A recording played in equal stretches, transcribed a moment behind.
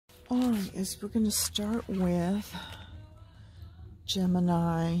Alright, is we're going to start with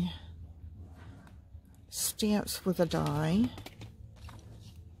Gemini stamps with a die,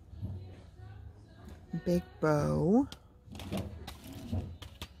 big bow.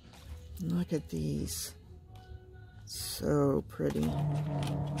 Look at these, so pretty.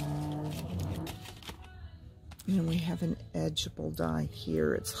 And we have an edgeable die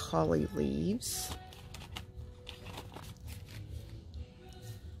here. It's holly leaves.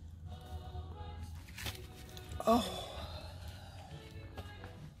 Oh.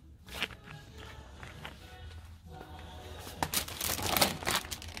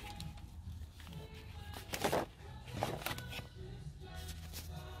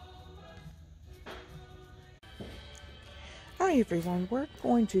 Hi everyone, we're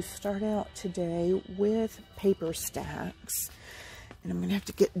going to start out today with paper stacks, and I'm going to have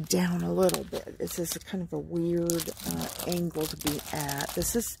to get down a little bit. This is kind of a weird angle to be at.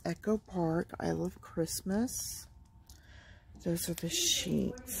 This is Echo Park, I Love Christmas. Those are the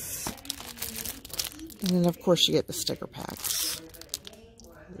sheets. And then of course you get the sticker packs.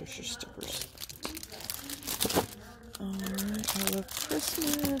 There's your stickers. Alright, I Love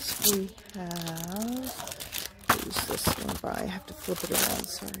Christmas. We have... Use this one by, I have to flip it around,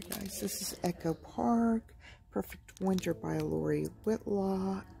 sorry guys. This is Echo Park, Perfect Winter by Lori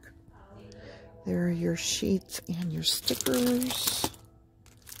Whitlock. There are your sheets and your stickers.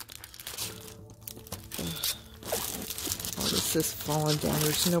 Oh, this is falling down.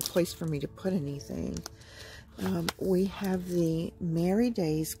 There's no place for me to put anything. We have the Merry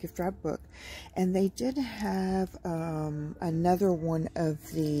Days gift wrap book, and they did have another one of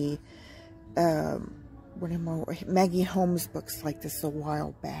the Maggie Holmes books like this a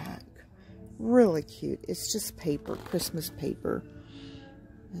while back. Really cute. It's just paper, Christmas paper.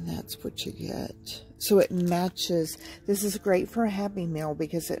 And that's what you get. So it matches. This is great for a Happy Meal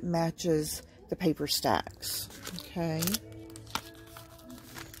because it matches the paper stacks. Okay.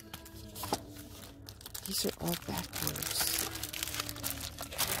 These are all backwards.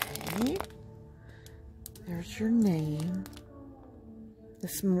 Okay. There's your name.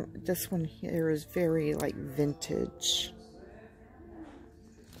 This one here is very, like, vintage.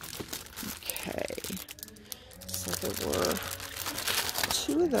 Okay. So there were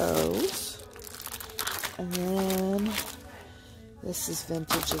 2 of those. And then this is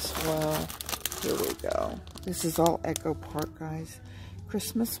vintage as well. Here we go. This is all Echo Park, guys.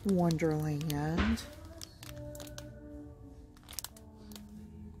 Christmas Wonderland.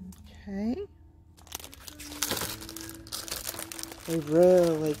 Okay. They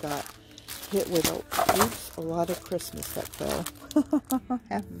really got hit with a lot of Christmas that fell.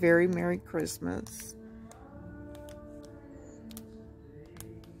 Have a very Merry Christmas.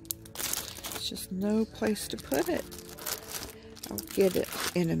 There's just no place to put it. I'll get it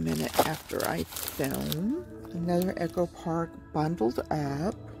in a minute after I film. Another Echo Park bundled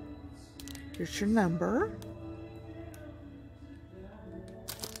up. Here's your number.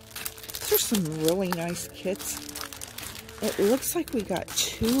 There's some really nice kits. It looks like we got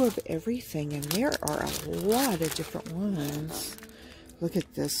 2 of everything, and there are a lot of different ones. Look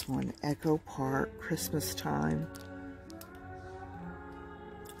at this one, Echo Park, Christmas time.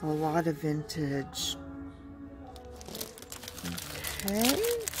 A lot of vintage. Okay,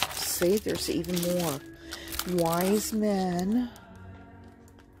 see, there's even more. Wise Men.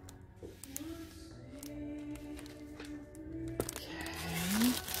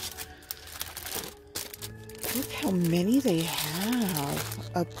 Look how many they have.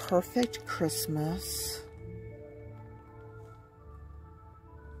 A Perfect Christmas.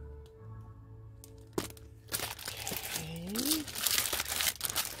 Okay.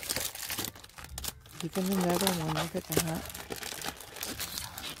 Even another one. Look at that.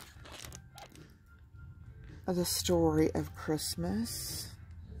 The Story of Christmas.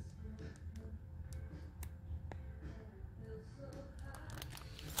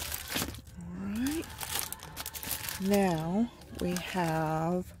 Now we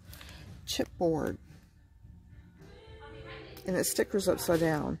have chipboard, and the sticker's upside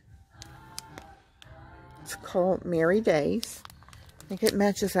down. It's called Merry Days. I think it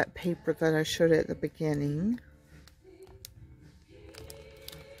matches that paper that I showed at the beginning.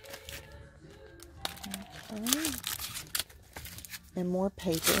 Okay. And more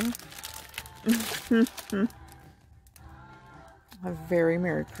paper. A very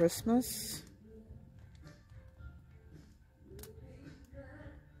Merry Christmas.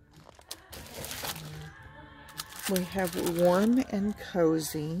 We have Warm and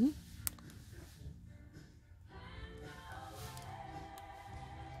Cozy.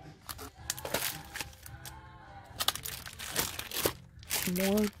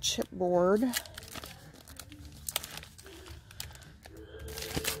 more chipboard.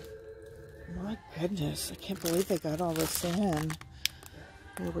 My goodness, I can't believe they got all this in.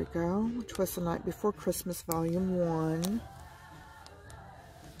 There we go. Twist the Night Before Christmas, Volume 1.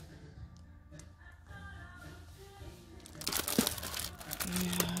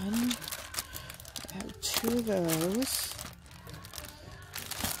 And I have 2 of those.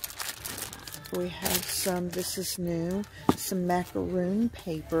 We have some, this is new, some macaroon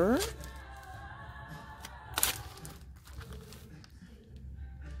paper.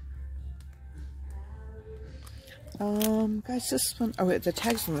 Guys, this one, oh, the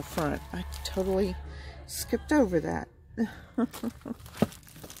tag's on the front. I totally skipped over that.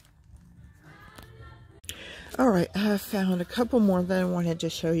 Alright, I found a couple more that I wanted to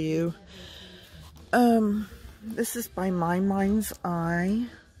show you. This is by My Mind's Eye.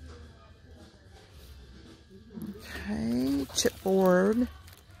 Okay, chipboard.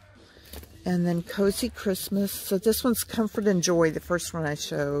 And then Cozy Christmas. So this one's Comfort and Joy, the first one I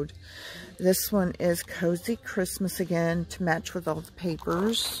showed. This one is Cozy Christmas again, to match with all the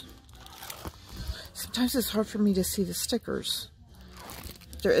papers. Sometimes it's hard for me to see the stickers.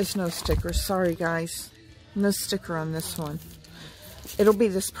 There is no sticker. Sorry, guys. No sticker on this one. It'll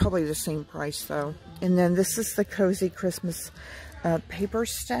be probably the same price, though. And then this is the Cozy Christmas paper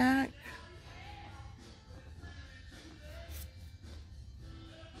stack.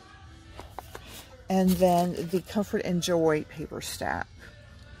 And then the Comfort and Joy paper stack.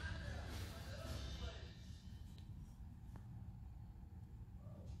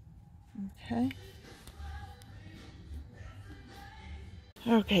 Okay.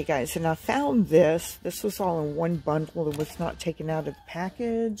 Okay, guys, and I found this. This was all in one bundle. It was not taken out of the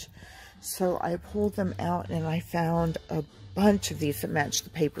package. So I pulled them out and I found a bunch of these that match the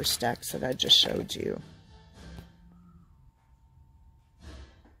paper stacks that I just showed you.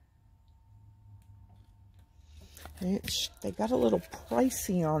 They got a little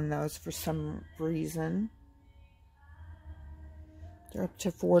pricey on those for some reason. They're up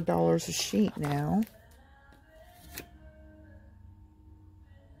to $4 a sheet now.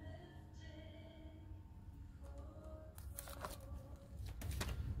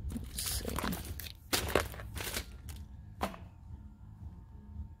 Let's see.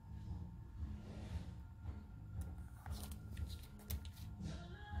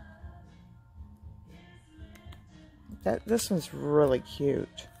 This one's really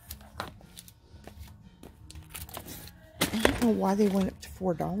cute. I don't know why they went up to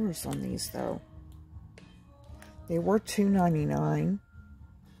 $4 on these, though. They were $2.99.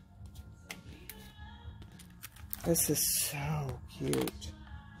 This is so cute.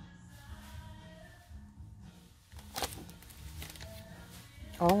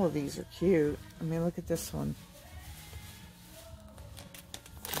 All of these are cute. I mean, look at this one.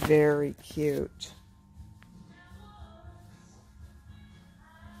 Very cute.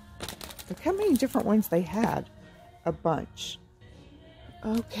 Look how many different ones they had. A bunch.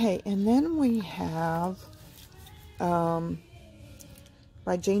 Okay, and then we have, by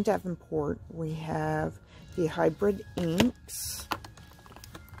Jane Davenport, we have the Hybrid Inks.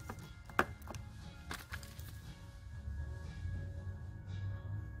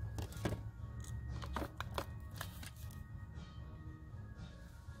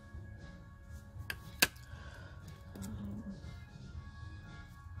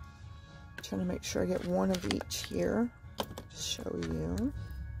 Trying to make sure I get one of each here to show you.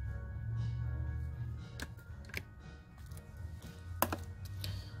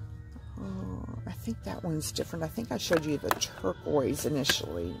 Oh, I think that one's different. I think I showed you the turquoise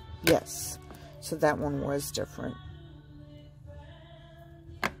initially. Yes, so that one was different.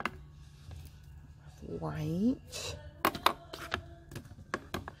 White,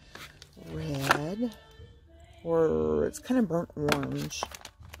 red, or it's kind of burnt orange.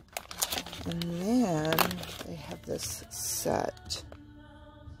 And then they have this set.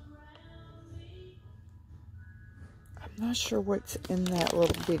 I'm not sure what's in that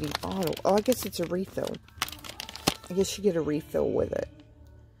little bitty bottle. Oh, I guess it's a refill. I guess you get a refill with it.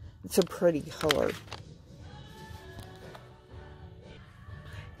 It's a pretty color.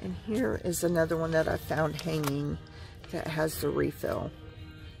 And here is another one that I found hanging that has the refill.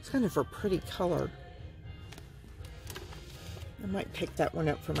 It's kind of a pretty color. I might pick that one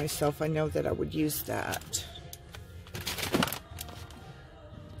up for myself. I know that I would use that.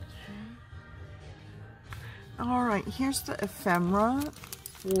 Alright, here's the ephemera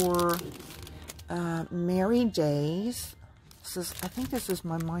for Merry Days. This is, I think this is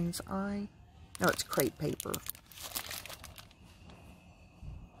My Mind's Eye. No, it's crepe paper.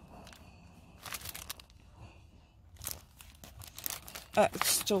 It's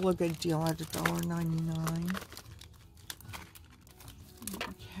still a good deal at $1.99.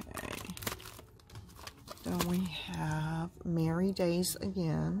 Okay. Then we have Merry Days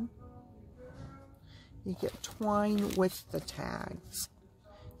again. You get twine with the tags.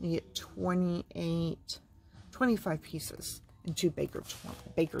 You get 25 pieces and 2 baker's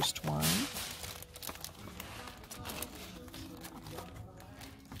twine.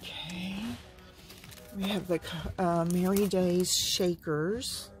 Okay. We have the Merry Days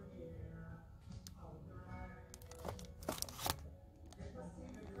shakers.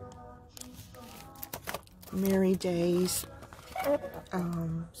 Merry Days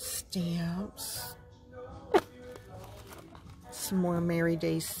stamps. Some more Merry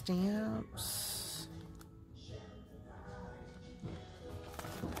Days stamps.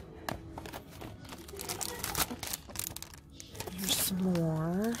 Here's some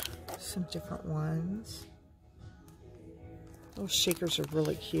more. Some different ones. Those shakers are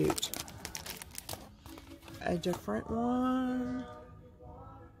really cute. A different one.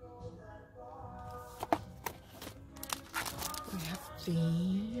 We have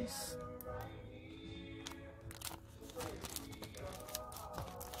these.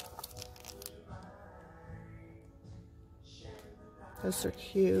 Those are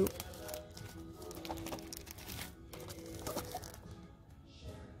cute.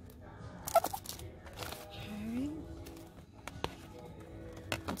 Okay.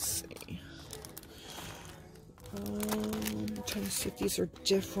 Let's see. I'm trying to see if these are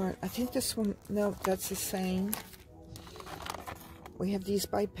different. I think this one, no, that's the same. We have these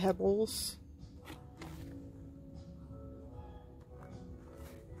by Pebbles.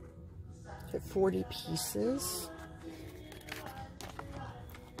 Get 40 pieces.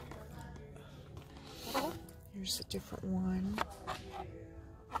 Here's a different one.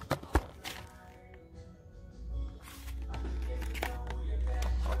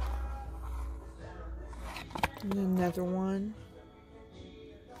 And another one.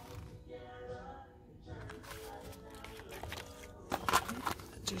 I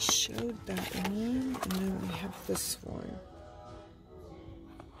just showed that one, and then we have this one.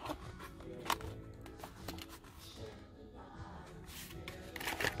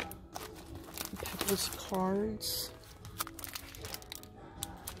 Pebbles cards.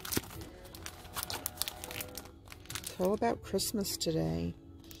 It's all about Christmas today.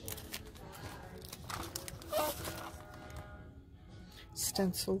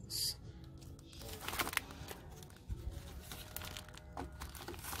 Stencils.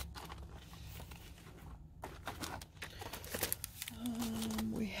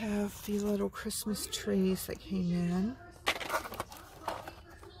 We have the little Christmas trees that came in.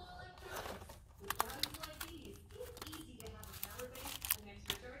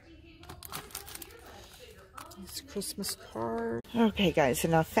 This Christmas card. Okay, guys,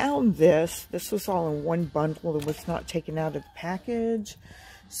 and I found this. This was all in one bundle. It was not taken out of the package.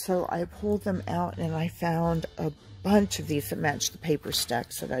 So I pulled them out and I found a bunch of these that match the paper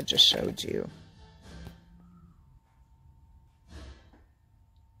stacks that I just showed you.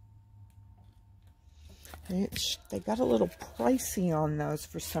 They got a little pricey on those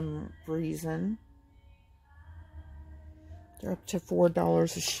for some reason. They're up to $4 a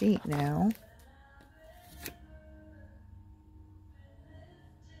sheet now.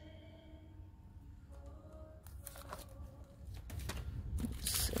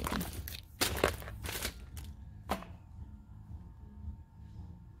 Let's see.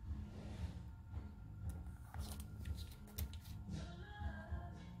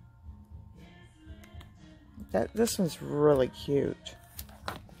 This one's really cute.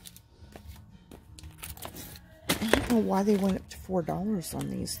 I don't know why they went up to $4 on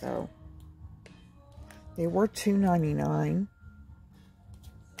these, though. They were $2.99.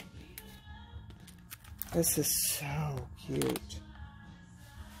 This is so cute.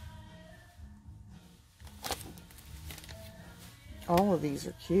 All of these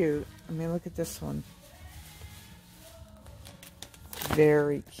are cute. I mean, look at this one.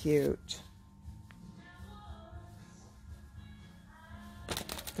 Very cute.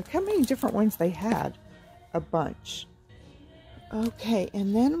 Look how many different ones they had. A bunch. Okay,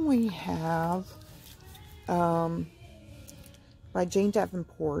 and then we have, by Jane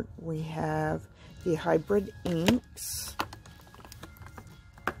Davenport, we have the hybrid inks.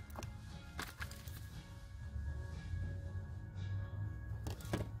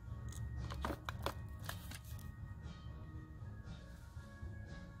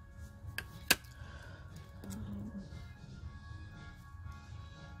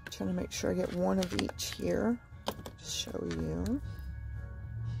 Trying to make sure I get one of each here to show you.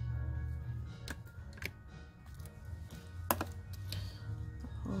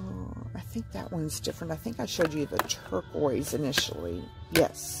 think that one's different. I think I showed you the turquoise initially.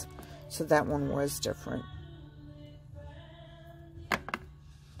 Yes. So that one was different.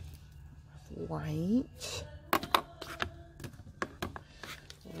 White.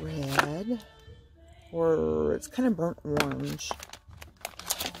 Red. Or it's kind of burnt orange.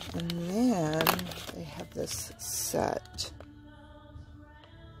 And then they have this set.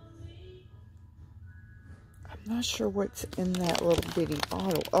 I'm not sure what's in that little bitty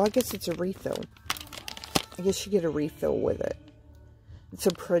bottle. Oh, I guess it's a refill. I guess you get a refill with it. It's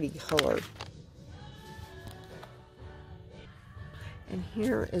a pretty color. And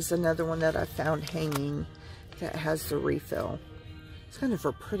here is another one that I found hanging that has the refill. It's kind of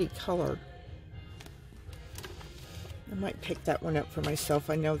a pretty color. I might pick that one up for myself.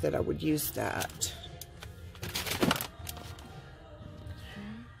 I know that I would use that.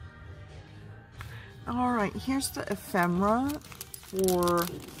 All right, here's the ephemera for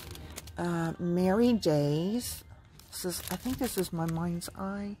Merry Days. This is, I think this is my mind's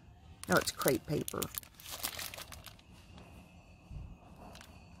eye. No, it's crepe paper.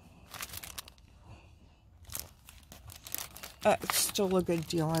 It's still a good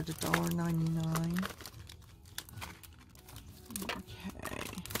deal at $1.99. Okay.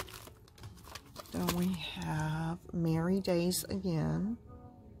 Then we have Merry Days again.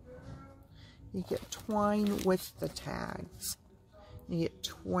 You get twine with the tags. You get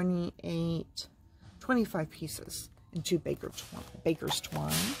 25 pieces in 2 baker's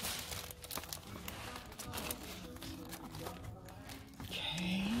twine.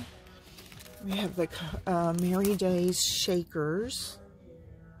 Okay. We have the Merry Days shakers.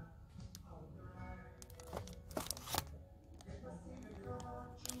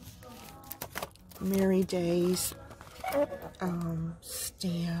 Merry Days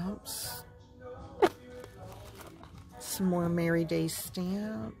stamps. Some more Merry Days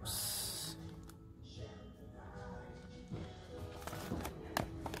stamps.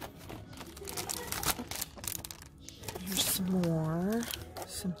 Here's some more.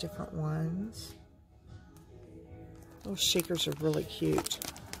 Some different ones. Those shakers are really cute.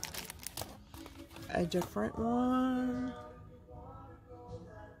 A different one.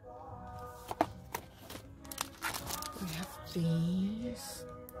 We have these.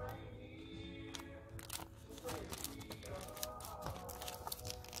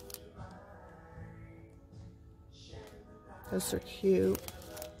 Those are cute.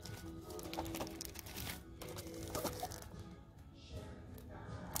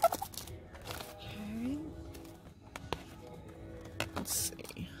 Okay. Let's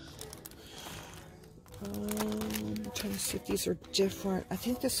see. I'm trying to see if these are different. I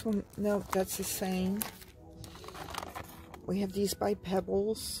think this one, no, that's the same. We have these by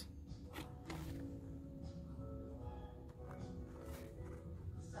Pebbles.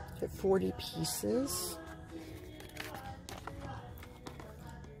 Get 40 pieces.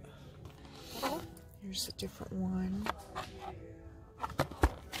 Here's a different one.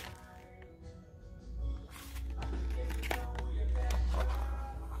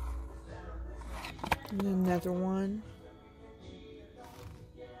 And another one.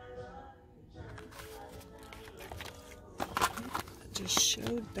 I just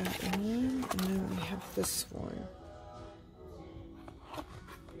showed that one, and then we have this one.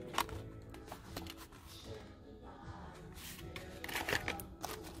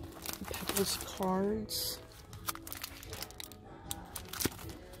 Pebbles cards.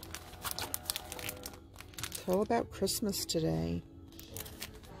 It's all about Christmas today.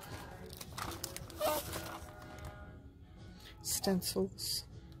 Stencils.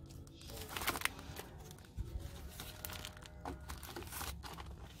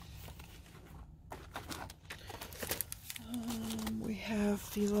 We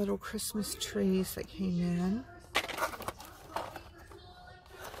have the little Christmas trees that came in.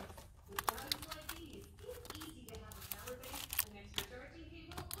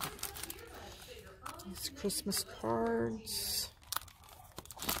 These Christmas cards.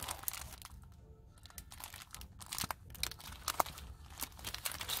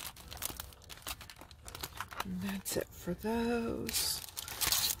 And that's it for those.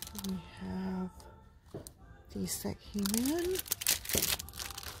 We have these that came in.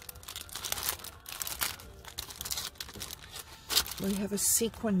 We have a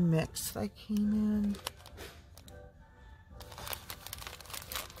sequin mix that came in.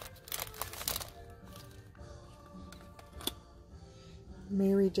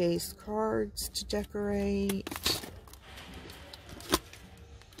 Merry Days cards to decorate.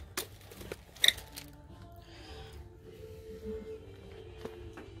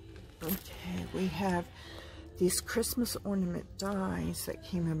 Okay, we have these Christmas ornament dies that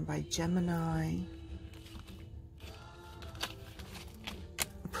came in by Gemini.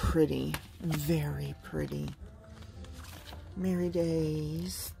 Pretty, very pretty. Merry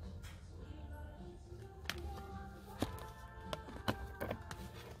Days.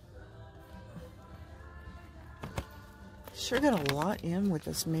 Sure got a lot in with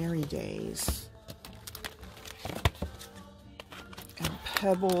this Merry Days. And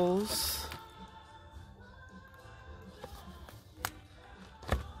Pebbles.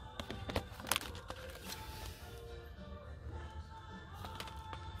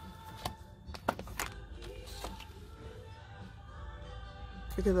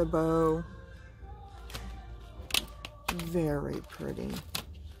 Look at the bow. Very pretty.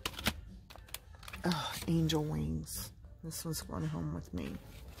 Oh, angel wings. This one's going home with me.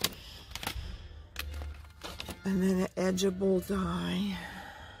 And then an edgeable die.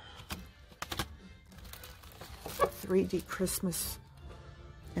 3D Christmas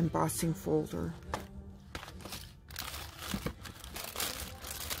embossing folder.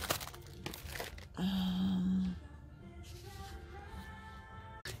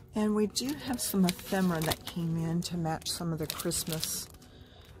 And we do have some ephemera that came in to match some of the Christmas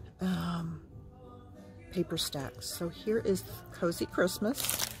paper stacks. So here is Cozy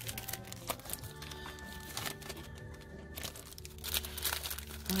Christmas.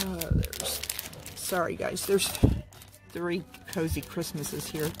 Sorry guys, there's 3 Cozy Christmases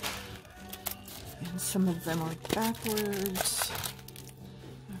here. And some of them are backwards.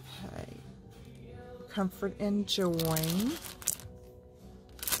 Okay. Comfort and Joy.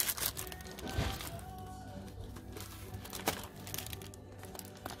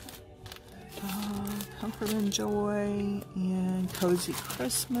 Comfort and Joy, and Cozy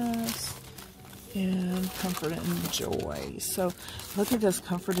Christmas, and Comfort and Joy. So look at this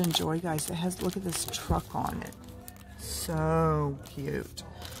Comfort and Joy, guys. It has, look at this truck on it. So cute.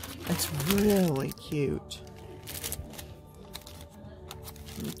 It's really cute.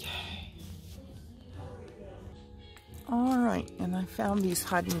 Okay. Alright, and I found these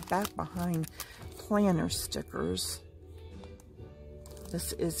hiding back behind planner stickers.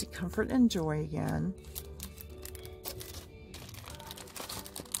 This is the Comfort and Joy again.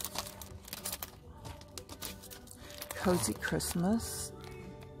 Cozy Christmas.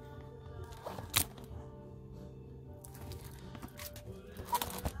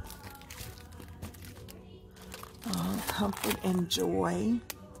 Comfort and Joy.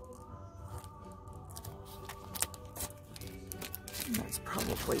 That's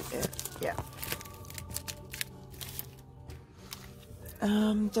probably it. Yeah.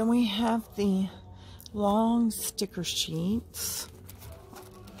 Then we have the long sticker sheets.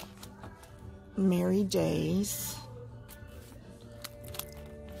 Merry Days.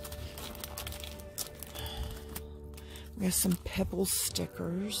 We have some Pebble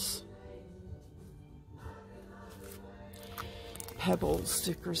stickers. Pebble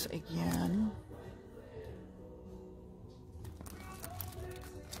stickers again.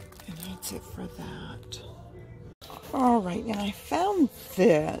 And that's it for that. Alright, and I found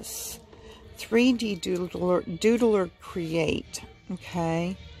this 3D Doodler Create,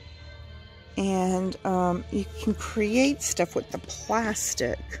 okay? And you can create stuff with the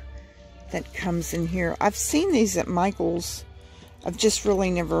plastic that comes in here. I've seen these at Michael's. I've just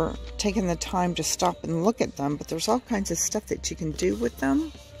really never taken the time to stop and look at them, but there's all kinds of stuff that you can do with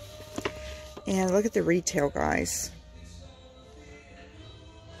them. And look at the retail, guys.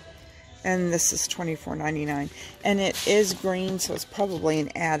 And this is $24.99. And it is green, so it's probably an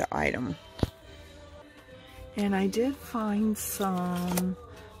ad item. And I did find some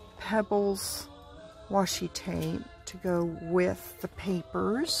Pebbles washi tape to go with the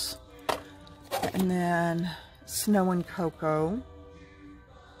papers. And then Snow and Cocoa.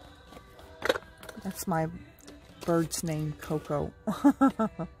 That's my bird's name, Coco.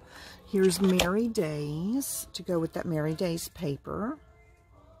 Here's Merry Days to go with that Merry Days paper.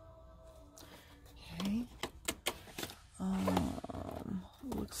 Okay.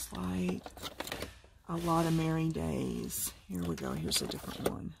 Looks like a lot of Merry Days. Here we go. Here's a different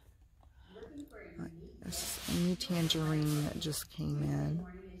one. This is a new tangerine that just came in.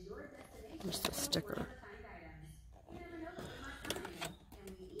 Here's the sticker.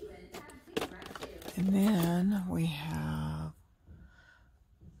 And then we have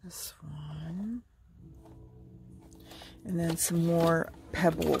this one. And then some more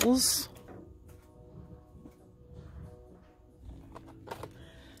Pebbles.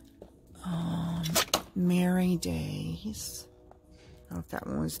 Merry Days. I don't know if that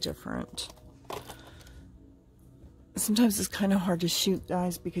one was different. sometimes it's kind of hard to shoot,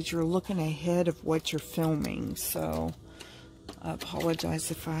 guys, because you're looking ahead of what you're filming. So I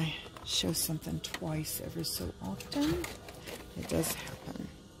apologize if I show something twice every so often. It does happen.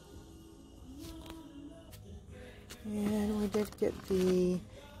 And we did get the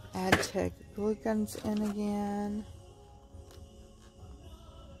Adtech glue guns in again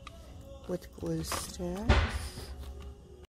with glue sticks.